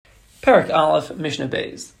Parak Aleph, Mishnah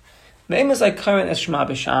Beis. Me'emes Aikarin es Shema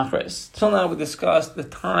b'Shachris. Till now we discussed the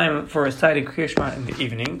time for reciting Kriya Shema in the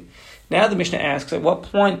evening. Now the Mishnah asks, at what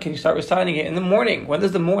point can you start reciting it in the morning? When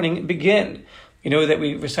does the morning begin? You know that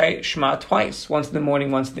we recite Shema twice, once in the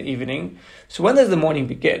morning, once in the evening. So when does the morning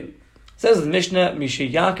begin? It says the Mishnah, Misha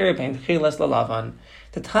Yaker ben Chilas lalavan.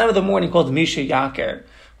 The time of the morning called Misha Yaker,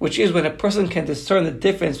 which is when a person can discern the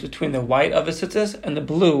difference between the white of his tzitzis and the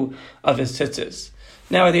blue of his tzitzis.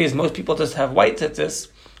 Nowadays, most people just have white tzitzis.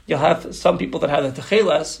 You'll have some people that have the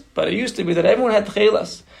techelas, but it used to be that everyone had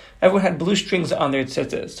techelas. Everyone had blue strings on their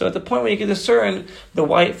tzitzis. So at the point where you can discern the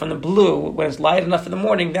white from the blue, when it's light enough in the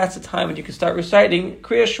morning, that's the time when you can start reciting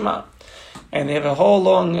Kriya Shema. And they have a whole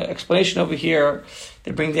long explanation over here.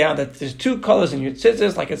 They bring down that there's two colors in your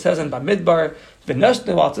tzitzis, like it says in Bamidbar,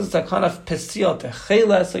 v'nashnu al tzitzis kind of pesil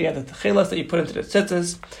techelas, so you have the techelas that you put into the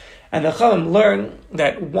tzitzis. And the Chachamim learn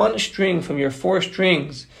that one string from your 4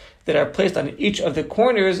 strings that are placed on each of the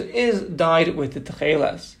corners is dyed with the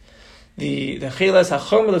techelas. The techelas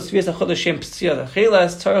hachorma l'tzvias hachodeshem p'tzia. The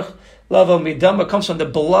techelas tzarich lavo midama comes from the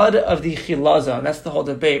blood of the chilaza, and that's the whole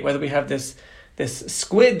debate whether we have this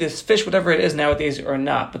squid, this fish, whatever it is nowadays or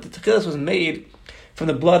not. But the techelas was made from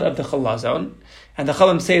the blood of the chilazon, and the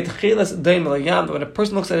Chachamim say techelas daim l'yam. When a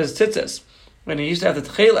person looks at his tzitzis, when he used to have the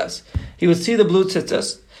techelas, he would see the blue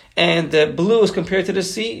tzitzis, and the blue is compared to the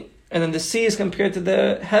sea, and then the sea is compared to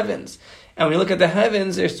the heavens. And when you look at the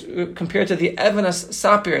heavens, it's compared to the Evanas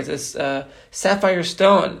Sapir, this sapphire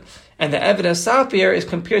stone. And the Evanas Sapir is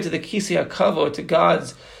compared to the Kisi HaKavod, to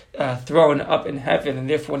God's throne up in heaven. And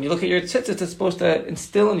therefore, when you look at your tzitzit, it's supposed to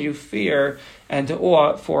instill in you fear and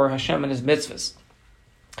awe for Hashem and His mitzvahs.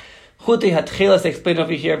 Chuti HaTchelas, they explain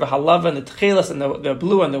over here, V'halav, and the Tchelas, and the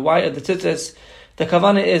blue and the white of the tzitzis. The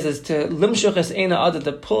kavanah is to limshuch es eina adad,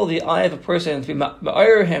 to pull the eye of a person, to be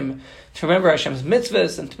ma'ir him, to remember Hashem's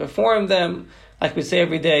mitzvahs and to perform them, like we say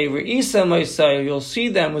every day. Re'isa ma'isai, you'll see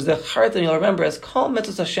them with the heart, and you'll remember as kol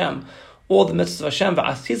mitzvahs Hashem, all the mitzvahs of Hashem,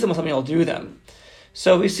 va'asizim something you'll do them.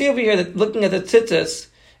 So we see over here that looking at the tzitzis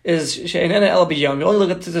is she'enena el b'yom. You only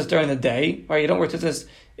look at tzitzis during the day, right? You don't wear tzitzis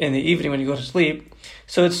in the evening when you go to sleep.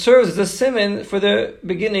 So it serves as a siman for the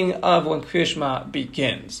beginning of when Kriya Shema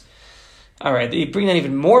begins. All right, they bring down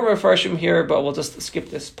even more of a farshim here, but we'll just skip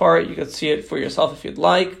this part. You can see it for yourself if you'd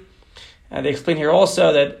like. They explain here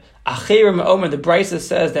also that Achirim Omer, the Brisa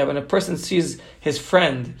says that when a person sees his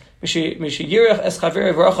friend,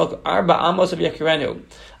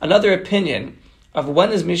 another opinion of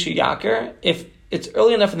when is Misha Yaker, if it's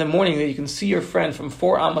early enough in the morning that you can see your friend from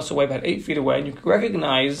 4 amos away, about 8 feet away, and you can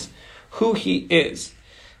recognize who he is.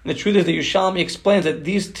 And the truth is that Yerushalmi explains that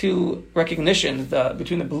these two recognitions,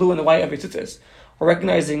 between the blue and the white of your tzitzis, or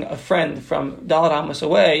recognizing a friend from Dalat Amos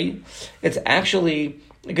away, it's actually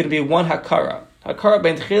going to be one hakara. Hakara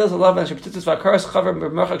ben tchilas alavan shebtzitzis v'hakaras chaver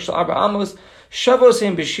b'merchak shel 4 amos shavos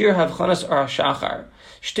him b'shir havchanas or hashachar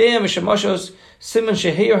shteim v'shemoshos siman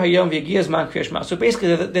sheheir hayom v'yagiyaz man kriya shema. So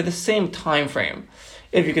basically, they're the same time frame.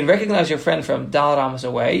 If you can recognize your friend from Dalat Amos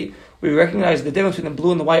away, we recognize the difference between the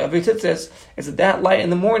blue and the white of your tzitzis is that light in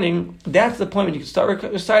the morning, that's the point when you can start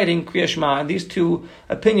reciting Kriya Shema, and these two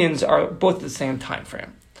opinions are both at the same time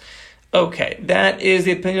frame. Okay, that is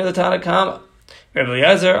the opinion of the Tanna Kama. Rabbi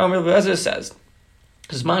Eliezer says,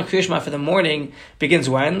 Zman Kriya Shema for the morning begins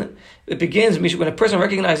when? It begins when a person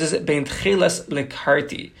recognizes it bein tchelas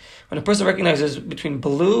lekarti. When a person recognizes between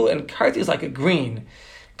blue and karti is like a green.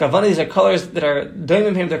 Kavana, these are colors that are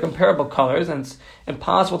doimim him, they're comparable colors, and it's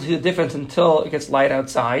impossible to see the difference until it gets light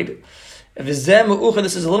outside. This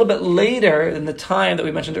is a little bit later than the time that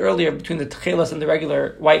we mentioned earlier between the tchelas and the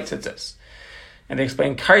regular white tzitzis. And they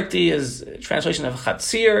explain karti is a translation of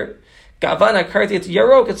chatzir. Kavana, karti, it's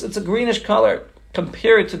yarok, it's a greenish color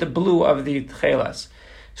compared to the blue of the tchelas.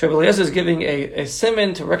 So Rabbi Eliezer is giving a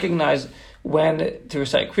siman to recognize when to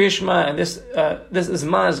recite Kriya Shema, and this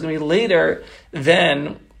Zman is going to be later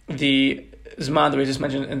than the Zman that we just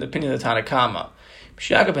mentioned in the opinion of the Tanna Kama. He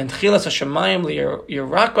says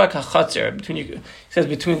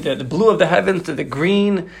between the blue of the heavens to the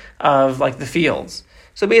green of like the fields.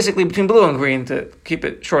 So basically between blue and green, to keep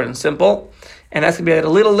it short and simple. And that's going to be at a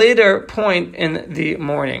little later point in the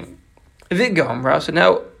morning. So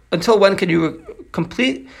now, until when can you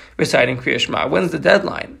complete reciting Kriya Shema? When's the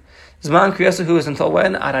deadline? Zman Kriyasahu is until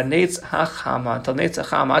when? Aranetz hachama, until netz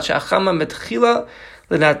hachama, hachama metchila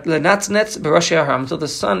lenatznetz b'roshei haram, until the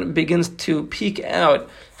sun begins to peek out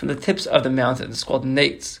from the tips of the mountains. It's called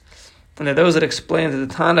netz. And there are those that explain that the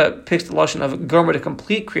Tana picks the lashon of Gomer to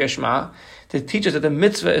complete Kriya Shema, to teach us that the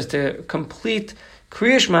mitzvah is to complete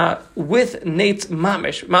Kriya Shema with netz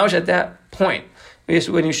mamish at that point.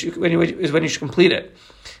 When you should complete it.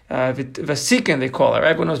 Vasikin, they call it, right?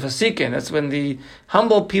 Everyone knows Vasikin. That's when the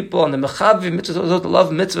humble people and the Mechavi mitzvahs, those that love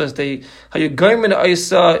mitzvahs, they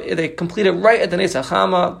complete it right at the Neis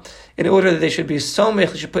HaChama in order that they should be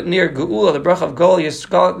somech, they should put near Geula, the bracha of Gal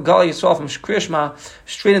Yisrael from Kriya Shema,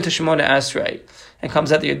 straight into Shemona Esrei, and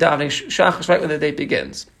comes at the davening Shachris right when the day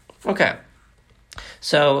begins. Okay.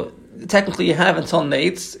 So technically you have until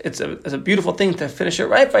Nates. It's a beautiful thing to finish it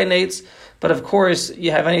right by Nates, but of course you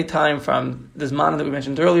have any time from the Zman that we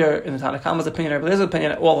mentioned earlier in the Tanakhama's opinion, or Rabbi Eliezer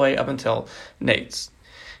opinion, all the way up until Nates.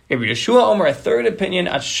 Rabbi Yeshua Omer, a third opinion,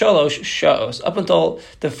 at Shalosh Shos, up until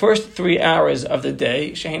the first 3 hours of the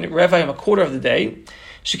day, Shein Revayim, a quarter of the day,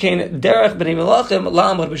 Shekain Derech B'nei Melachim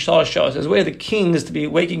Lamod B'Shalosh Shos, is where the king is to be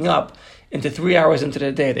waking up into 3 hours into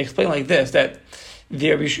the day. They explain like this, that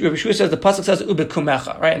the Rabbi Yeshua says, the pasuk says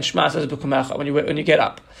ubekumecha, right? And Shema says ubekumecha when you get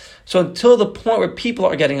up. So until the point where people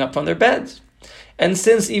are getting up from their beds, and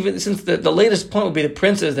since the latest point would be the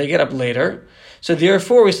princes, they get up later. So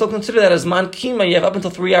therefore, we still consider that as man kima. You have up until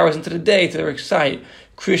 3 hours into the day to recite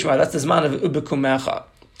Kriya Shema. That's the zman of ubekumecha.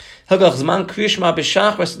 Zman Kriya Shema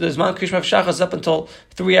b'shachar. The zman Kriya Shema b'shachar is up until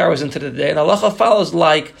 3 hours into the day, and halacha follows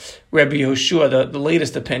like Rabbi Yehoshua, the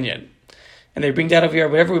latest opinion. And they bring down over here,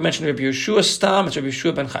 whatever we mentioned, Rabbi Yeshua Stam, it's Rabbi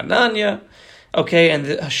Yeshua ben Chananya. Okay, and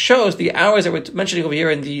the shows, the hours that we're mentioning over here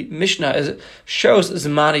in the Mishnah shows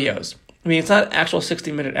Zmaniyos. I mean, it's not actual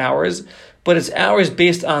 60-minute hours, but it's hours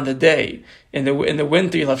based on the day. In the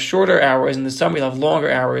winter, you'll have shorter hours. In the summer, you'll have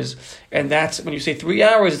longer hours. And that's, when you say 3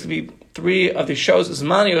 hours, it's going to be 3 of the shows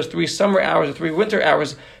Zmaniyos, 3 summer hours or 3 winter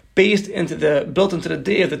hours, built into the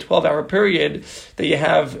day of the 12-hour period that you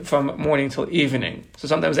have from morning till evening. So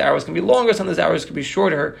sometimes the hours can be longer, sometimes the hours can be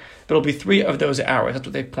shorter, but it'll be 3 of those hours. That's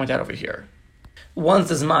what they point out over here. Once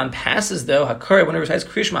the Zman passes, though, Hakari, when it recites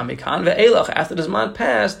Kriya Shema, Mikan ve'elach, after the Zman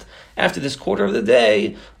passed, after this quarter of the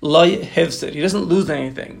day, lo hivsid, he doesn't lose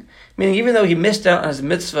anything. Meaning, even though he missed out on his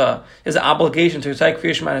mitzvah, his obligation to recite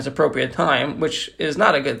Kriya Shema at his appropriate time, which is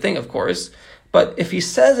not a good thing, of course, but if he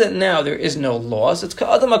says it now, there is no loss. It's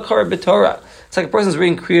ka'adam akar b'Torah. It's like a person's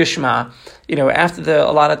reading Kriya Shema, after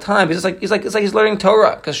a lot of time. It's like he's learning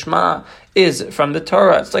Torah, because Shema is from the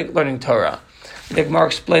Torah. It's like learning Torah. The Gemara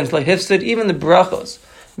explains, like Hifsid, even the brachos,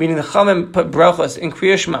 meaning the Chamim put brachos in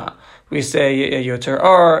Kriya Shema. We say Yoter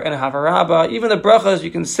Or and Havarabba. Even the brachos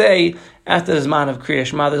you can say after the Zman of Kriya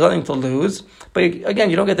Shema. There's nothing to lose. But again,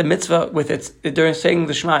 you don't get the mitzvah with during saying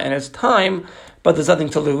the Shema in its time, but there's nothing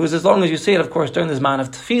to lose. As long as you say it, of course, during the Zman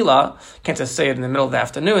of Tefillah. You can't just say it in the middle of the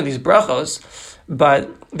afternoon, these brachos. But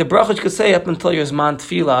the brachos you could say up until your Zman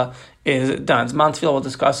Tefillah is done. Zman Tefillah we'll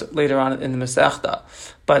discuss later on in the Masechta.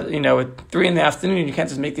 But, at 3 in the afternoon, you can't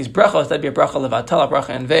just make these brachos. That'd be a bracha levatal, a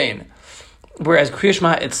bracha in vain. Whereas Kriya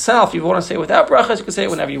Shema itself, if you want to say it without brachas, you can say it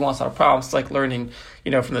whenever you want. It's not a problem. It's like learning,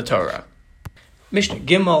 from the Torah. Mishnah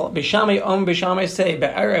Gimel, Bishamay say,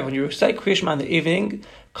 Be'erev, when you recite Kriya Shema in the evening,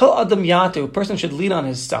 Kol Adam Yatu, a person should lean on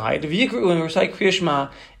his side. V'yikru, when you recite Kriya Shema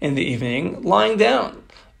in the evening, lying down.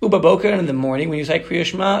 Uba Boker, and in the morning, when you recite Kriya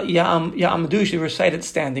Shema, Ya'amdu, you should recite it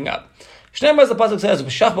standing up. Shneimar, the pasuk says,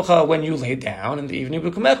 "B'shachbacha," when you lay down in the evening,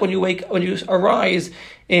 "B'kumech," when you arise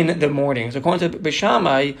in the morning. So according to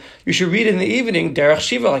Bishamai, you should read in the evening derech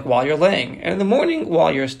shiva, like while you're laying, and in the morning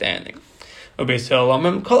while you're standing. Whether it's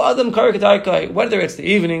the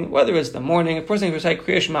evening, whether it's the morning, a person can recite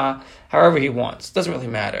Kriya Shema however he wants. It doesn't really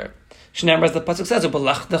matter. Shneimar, as the pasuk says,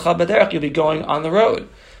 you'll be going on the road.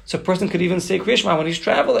 So a person could even say Kriya Shema when he's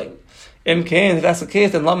traveling. If that's the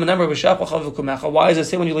case, then why does it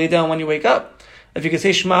say when you lay down, when you wake up? If you could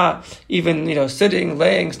say Shema, even sitting,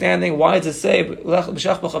 laying, standing, why does it say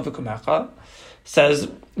says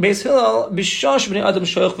Beis Hillel bishash b'nei adam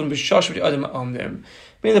shoich v'bishash b'nei adam omdim.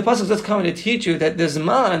 Meaning the pasuk that's coming to teach you that the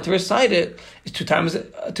zman to recite it is two times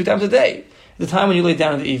a day. The time when you lay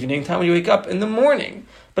down in the evening, the time when you wake up in the morning.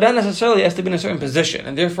 But that necessarily has to be in a certain position,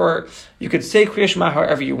 and therefore you could say Kriya Shema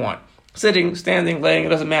however you want. Sitting, standing, laying, it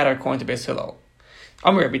doesn't matter according to Beis Hillel.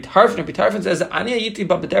 Amr Rabbi Tarfon says, I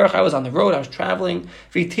was on the road, I was traveling,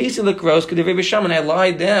 and I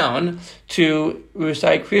lied down to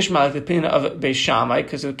recite Kriya Shema like the opinion of Beis Shammai,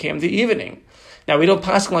 because it came the evening. Now we don't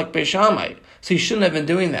pass like Beis Shammai, so you shouldn't have been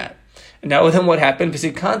doing that. And now with him what happened?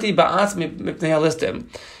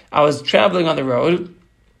 I was traveling on the road,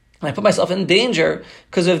 and I put myself in danger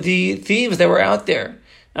because of the thieves that were out there.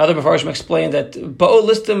 Now, other Mefarshim explained that Bo'o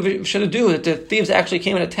listim should do that the thieves actually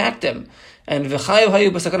came and attacked him, and his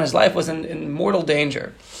life was in mortal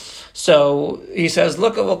danger. So he says,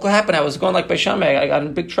 "Look at what happened. I was going like Beis Shammai. I got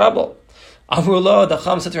in big trouble." Amrullah, the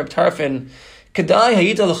Cham said to Reb Tarfon, Kedai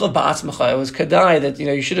hayita l'chav ba'atzmacha. It was kedai that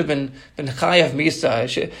you should have been chayav misa.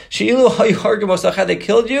 She'ilu hayu hargim osach. Had they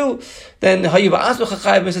killed you, then hayu ba'atzmacha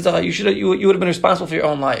chayav misa. You would have been responsible for your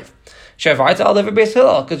own life. She'avarta al dever Beis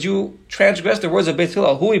Hillel, because you transgressed the words of Beis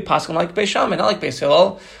Hillel. Hui paskin like Beis Shammai, not like Beis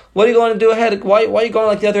Hillel. What are you going to do ahead? Why are you going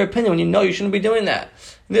like the other opinion when you know you shouldn't be doing that?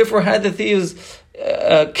 And therefore, had the thieves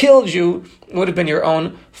killed you, it would have been your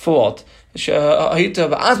own fault. You'd be chayav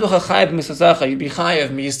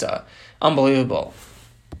misa. Unbelievable.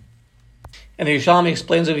 And the Yerushalmi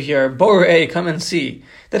explains over here, Borei, come and see,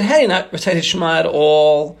 that had he not recited Shema at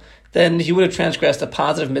all, then he would have transgressed a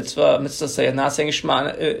positive mitzvah say, not saying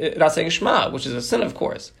Shema, which is a sin, of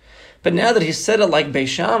course. But now that he said it like Beis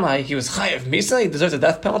Shammai, he was chayav misa, he deserves a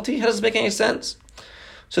death penalty. How does this make any sense?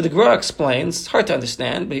 So the Gemara explains, it's hard to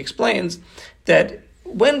understand, but he explains that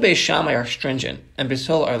when Beis Shammai are stringent and Beis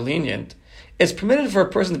Hillel are lenient, it's permitted for a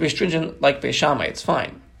person to be stringent like Beis Shammai, it's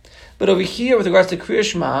fine. But over here, with regards to Kriya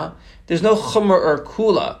Shema, there's no chumrah or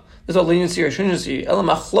kula. There's no leniency or stringency. Ela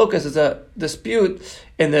machlokas is a dispute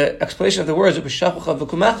in the explanation of the words of b'shapucha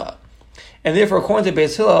v'kumecha. And therefore, according to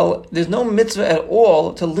Beis Hillel, there's no mitzvah at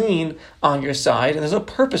all to lean on your side, and there's no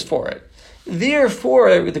purpose for it.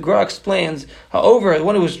 Therefore, the Gemara explains, however, the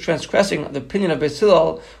one who was transgressing the opinion of Beis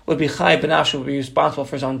Hillel would be chayav b'nafshe, would be responsible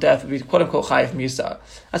for his own death, would be quote-unquote chayav misa.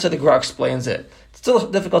 That's how the Gemara explains it. It's still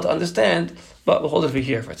difficult to understand, but we'll hold it over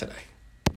here for today.